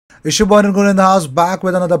Ishuban and Gun in the house, back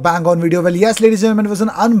with another bang on video. Well, yes, ladies and gentlemen, it was an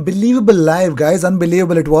unbelievable live, guys.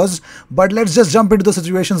 Unbelievable it was. But let's just jump into the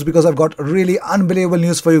situations because I've got really unbelievable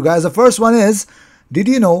news for you guys. The first one is, did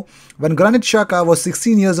you know when Granit Xhaka was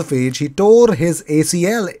 16 years of age, he tore his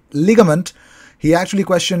ACL ligament. He actually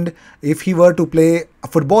questioned if he were to play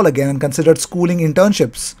football again and considered schooling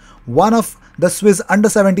internships. One of the Swiss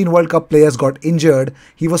under-17 World Cup players got injured.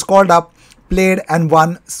 He was called up, played and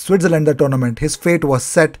won Switzerland the tournament. His fate was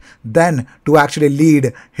set then to actually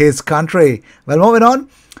lead his country. Well, moving on.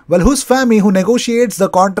 Well, Husfami, who negotiates the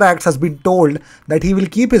contracts, has been told that he will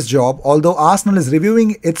keep his job, although Arsenal is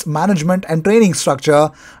reviewing its management and training structure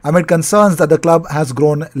amid concerns that the club has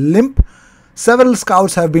grown limp. Several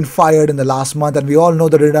scouts have been fired in the last month, and we all know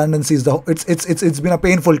the redundancies. It's been a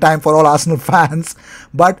painful time for all Arsenal fans,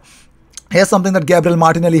 but here's something that Gabriel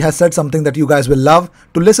Martinelli has said, something that you guys will love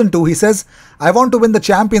to listen to. He says, I want to win the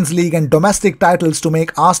Champions League and domestic titles to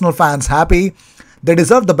make Arsenal fans happy. They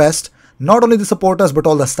deserve the best, not only the supporters but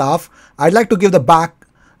all the staff. I'd like to give back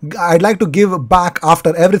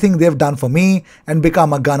after everything they've done for me and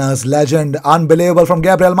become a Gunners legend. Unbelievable from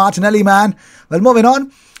Gabriel Martinelli, man. Well, moving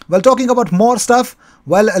on. Well, talking about more stuff,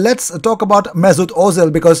 well, let's talk about Mesut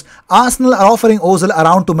Ozil, because Arsenal are offering Ozil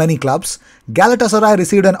around to many clubs. Galatasaray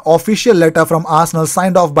received an official letter from Arsenal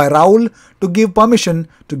signed off by Raul to give permission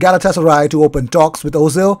to Galatasaray to open talks with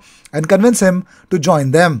Ozil and convince him to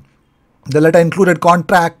join them. The letter included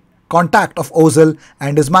contact of Ozil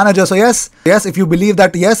and his manager. So yes, if you believe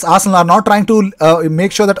that yes, Arsenal are not trying to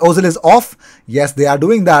make sure that Ozil is off, yes, they are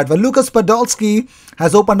doing that. Well, Lucas Podolski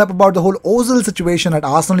has opened up about the whole Ozil situation at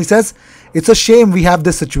Arsenal. He says, it's a shame we have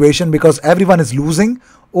this situation because everyone is losing.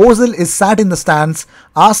 Ozil is sat in the stands.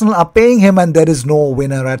 Arsenal are paying him and there is no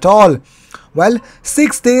winner at all. Well,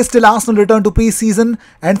 6 days till Arsenal return to pre-season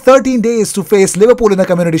and 13 days to face Liverpool in the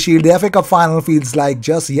Community Shield. The FA Cup final feels like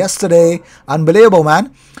just yesterday. Unbelievable,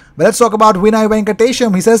 man. But let's talk about Vinay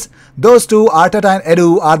Venkatesham. He says, those two, Arteta and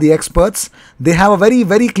Edu, are the experts. They have a very,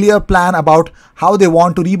 very clear plan about how they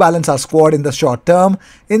want to rebalance our squad in the short term,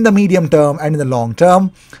 in the medium term and in the long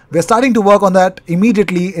term. We're starting to work on that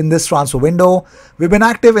immediately in this transfer window. We've been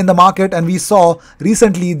active in the market and we saw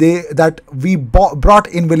recently that we brought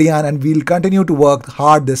in Willian, and we'll continue to work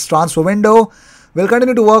hard this transfer window. We'll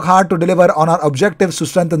continue to work hard to deliver on our objectives to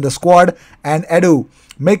strengthen the squad, and Edu,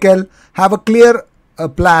 Mikel have a clear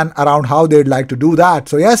plan around how they'd like to do that.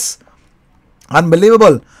 So yes,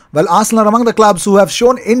 unbelievable. Well, Arsenal are among the clubs who have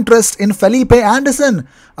shown interest in Felipe Anderson.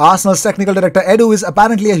 Arsenal's technical director Edu is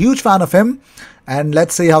apparently a huge fan of him, and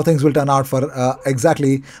let's see how things will turn out for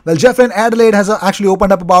exactly. Well, Jeffrey Adelaide has actually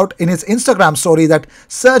opened up about in his Instagram story that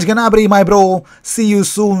Serge Gnabry, my bro, see you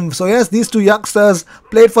soon. So yes, these two youngsters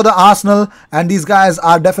played for the Arsenal, and these guys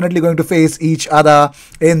are definitely going to face each other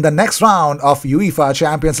in the next round of UEFA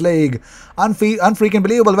Champions League. Unfreaking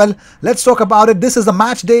believable. Well, let's talk about it. This is the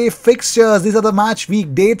match day fixtures. These are the match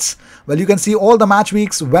week dates. Well, you can see all the match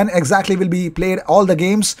weeks, when exactly will be played, all the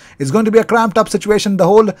games. It's going to be a cramped up situation. The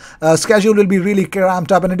whole schedule will be really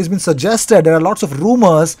cramped up, and it has been suggested, there are lots of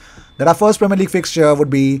rumors that our first Premier League fixture would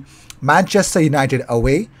be Manchester United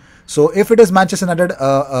away. So if it is Manchester United,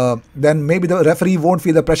 then maybe the referee won't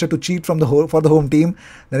feel the pressure to cheat for the home team.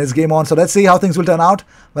 Then it's game on. So let's see how things will turn out.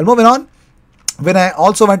 Well, moving on. Vinay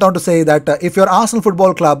also went on to say that if you're Arsenal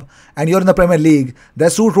Football Club and you're in the Premier League,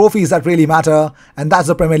 there's two trophies that really matter, and that's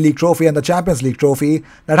the Premier League trophy and the Champions League trophy.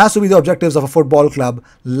 That has to be the objectives of a football club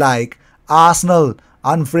like Arsenal.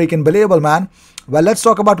 Unfreaking believable, man. Well, let's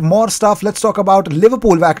talk about more stuff. Let's talk about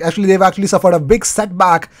Liverpool. They've actually suffered a big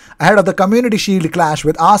setback ahead of the Community Shield clash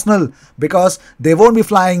with Arsenal, because they won't be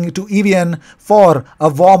flying to Evian for a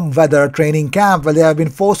warm weather training camp. Well, they have been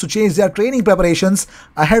forced to change their training preparations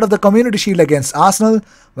ahead of the Community Shield against Arsenal.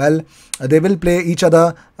 Well, they will play each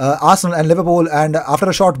other, Arsenal and Liverpool, and after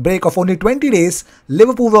a short break of only 20 days,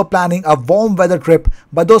 Liverpool were planning a warm weather trip,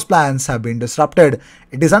 but those plans have been disrupted.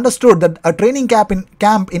 It is understood that a training camp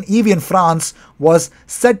in Evian, France was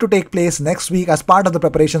set to take place next week as part of the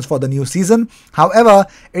preparations for the new season. However,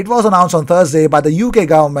 it was announced on Thursday by the UK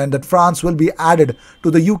government that France will be added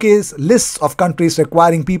to the UK's list of countries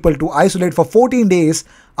requiring people to isolate for 14 days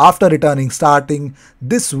after returning, starting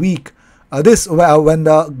this week. When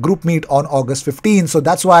the group meet on August 15. So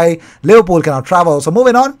that's why Liverpool cannot travel. So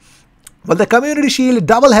moving on. Well, the Community Shield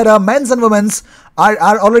doubleheader, men's and women's, are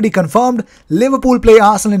already confirmed. Liverpool play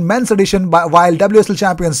Arsenal in men's edition, while WSL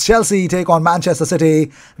champions Chelsea take on Manchester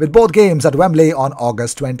City, with both games at Wembley on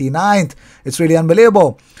August 29th. It's really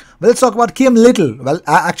unbelievable. Well, let's talk about Kim Little. Well,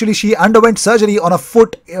 actually, she underwent surgery on a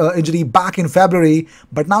foot injury back in February,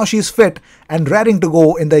 but now she's fit and raring to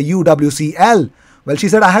go in the UWCL. Well, she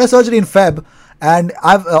said, I had a surgery in Feb And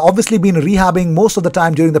I've obviously been rehabbing most of the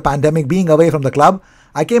time during the pandemic, being away from the club.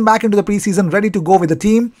 I came back into the preseason ready to go with the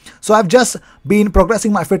team. So I've just been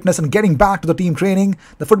progressing my fitness and getting back to the team training,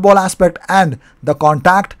 the football aspect and the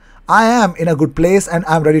contact. I am in a good place and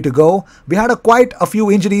I'm ready to go. We had quite a few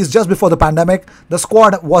injuries just before the pandemic. The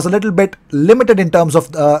squad was a little bit limited in terms of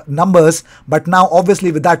numbers, but now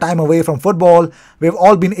obviously with that time away from football, we've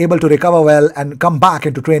all been able to recover well and come back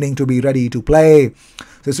into training to be ready to play.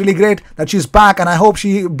 So it's really great that she's back, and I hope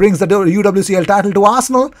she brings the UWCL title to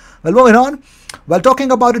Arsenal. Well, moving on. Well,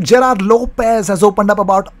 talking about it, Gerard Lopez has opened up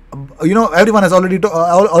about, everyone has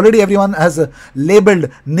already everyone has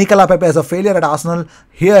labeled Nicola Pepe as a failure at Arsenal.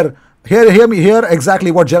 Hear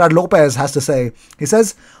exactly what Gerard Lopez has to say. He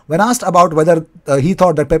says, when asked about whether he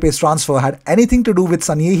thought that Pepe's transfer had anything to do with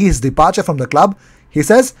Sanyehi's departure from the club, he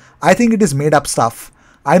says, I think it is made up stuff.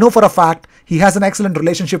 I know for a fact he has an excellent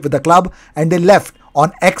relationship with the club and they left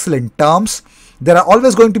on excellent terms. There are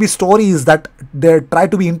always going to be stories that they try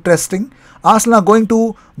to be interesting. Arsenal are going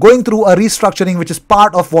through a restructuring, which is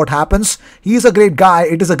part of what happens. He is a great guy.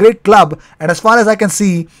 It is a great club. And as far as I can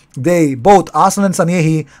see, they both, Arsenal and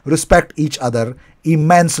Sanyehi, respect each other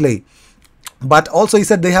immensely. But also he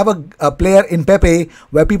said they have a player in Pepe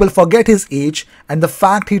where people forget his age and the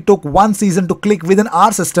fact he took one season to click within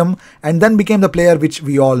our system and then became the player which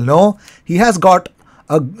we all know. He has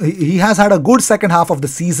had a good second half of the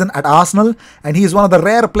season at Arsenal, and he is one of the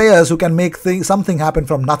rare players who can make something happen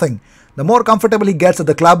from nothing. The more comfortable he gets at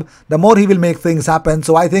the club, the more he will make things happen.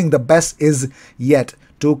 So I think the best is yet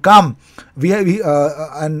to come.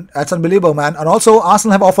 And that's unbelievable, man. And also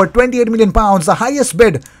Arsenal have offered £28 million, the highest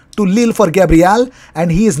bid, to Lille for Gabriel,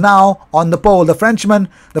 and he is now on the pole. The French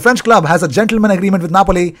club has a gentleman agreement with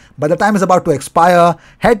Napoli, but the time is about to expire.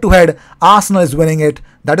 Head to head, Arsenal is winning it.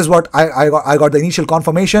 That is what I got the initial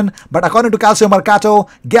confirmation. But according to Calcio Mercato,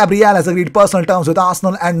 Gabriel has agreed personal terms with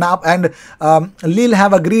Arsenal, and Lille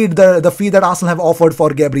have agreed the fee that Arsenal have offered for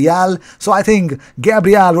Gabriel. So I think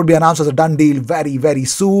Gabriel would be announced as a done deal very, very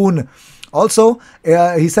soon. Also,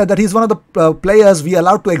 he said that he's one of the players we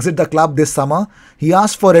allowed to exit the club this summer. He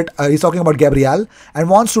asked for it, he's talking about Gabriel, and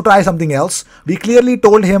wants to try something else. We clearly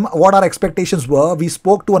told him what our expectations were. We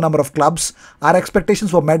spoke to a number of clubs. Our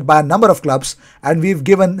expectations were met by a number of clubs, and we've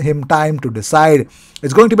given him time to decide.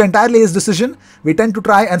 It's going to be entirely his decision. We tend to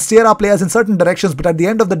try and steer our players in certain directions, but at the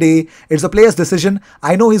end of the day, it's the player's decision.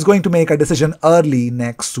 I know he's going to make a decision early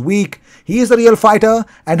next week. He is a real fighter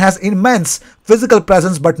and has immense physical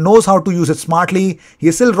presence, but knows how to use it smartly. He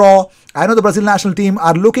is still raw. I know the Brazil national team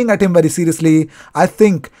are looking at him very seriously. I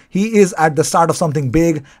think he is at the start of something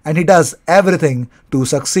big, and he does everything to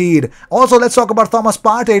succeed. Also, let's talk about Thomas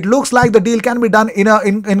Partey. It looks like the deal can be done in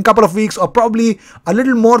a couple of weeks, or probably a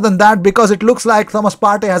little more than that, because it looks like Thomas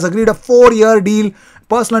Partey has agreed a 4-year deal,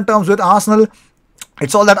 personal terms with Arsenal.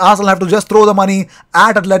 It's all that Arsenal have to just throw the money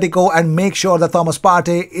at Atletico and make sure that Thomas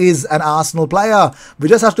Partey is an Arsenal player. We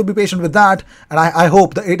just have to be patient with that, and I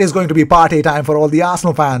hope that it is going to be Partey time for all the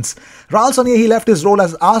Arsenal fans. Raul Sanyehi left his role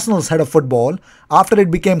as Arsenal's head of football after it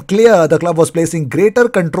became clear the club was placing greater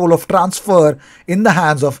control of transfer in the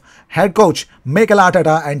hands of head coach Mikel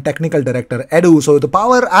Arteta and technical director Edu. So the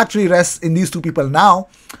power actually rests in these two people now.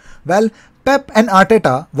 Well, Pep and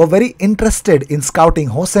Arteta were very interested in scouting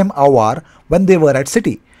Hossein Aouar when they were at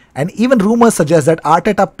City, and even rumors suggest that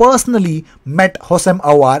Arteta personally met Hossein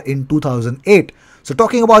Aouar in 2008. So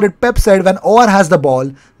talking about it, Pep said when Aouar has the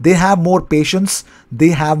ball, they have more patience, they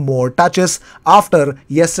have more touches after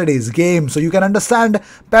yesterday's game. So you can understand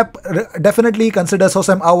Pep definitely considers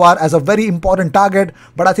Hossein Aouar as a very important target,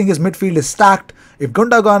 but I think his midfield is stacked. If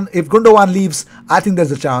Gundogan leaves, I think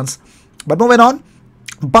there's a chance. But moving on,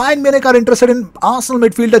 Bayern Munich are interested in Arsenal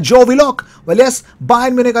midfielder Joe Willock. Well, yes,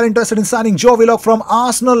 Bayern Munich are interested in signing Joe Willock from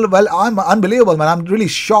Arsenal. Well, I'm unbelievable, man. I'm really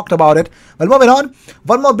shocked about it. Well, moving on.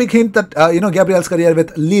 One more big hint that, Gabriel's career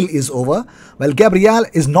with Lille is over. Well, Gabriel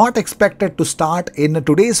is not expected to start in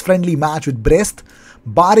today's friendly match with Brest.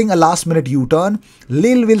 Barring a last-minute U-turn,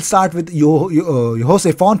 Lille will start with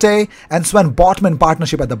Jose Fonte and Sven Botman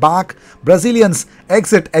partnership at the back. Brazilians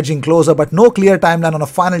exit edging closer, but no clear timeline on a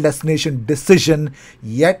final destination decision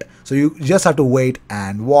yet. So you just have to wait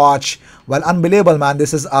and watch. Well, unbelievable, man.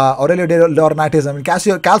 This is Aurelio De Laurentiis. I mean,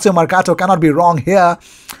 Calcio Mercato cannot be wrong here.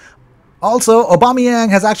 Also, Aubameyang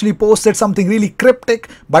has actually posted something really cryptic,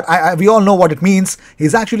 but we all know what it means.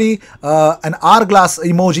 He's actually an hourglass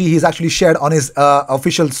emoji he's actually shared on his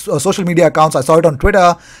official social media accounts. I saw it on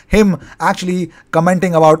Twitter, him actually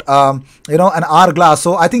commenting about an hourglass.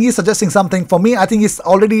 So I think he's suggesting something. For me, I think he's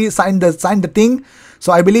already signed the thing.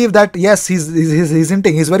 So I believe that yes, he's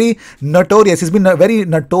hinting. He's very notorious. He's been very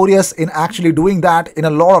notorious in actually doing that in a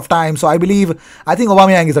lot of time. So I think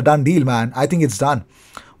Aubameyang is a done deal, man. I think it's done.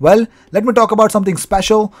 Well, let me talk about something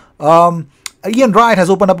special. Ian Wright has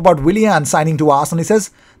opened up about Willian signing to Arsenal. He says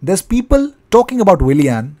there's people talking about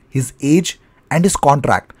Willian, his age and his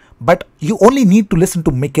contract. But you only need to listen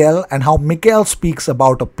to Mikel and how Mikel speaks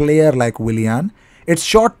about a player like Willian. It's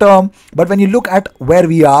short term, but when you look at where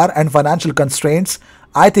we are and financial constraints,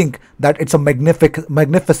 I think that it's a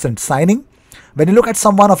magnificent signing. When you look at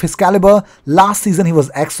someone of his caliber, last season he was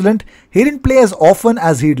excellent. He didn't play as often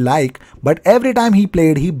as he'd like, but every time he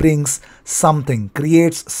played, he brings something,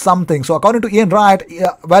 creates something. So according to Ian Wright,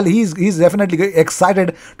 well, he's definitely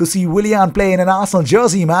excited to see Willian play in an Arsenal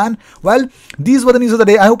jersey, man. Well, these were the news of the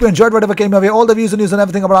day. I hope you enjoyed whatever came your way. All the views and news and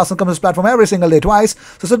everything about Arsenal comes on this platform every single day, twice.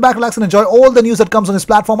 So sit back, relax, and enjoy all the news that comes on this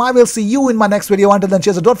platform. I will see you in my next video. Until then,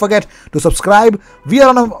 cheers. And don't forget to subscribe. We are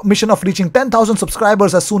on a mission of reaching 10,000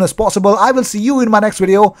 subscribers as soon as possible. I will see you in my next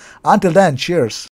video. Until then, cheers.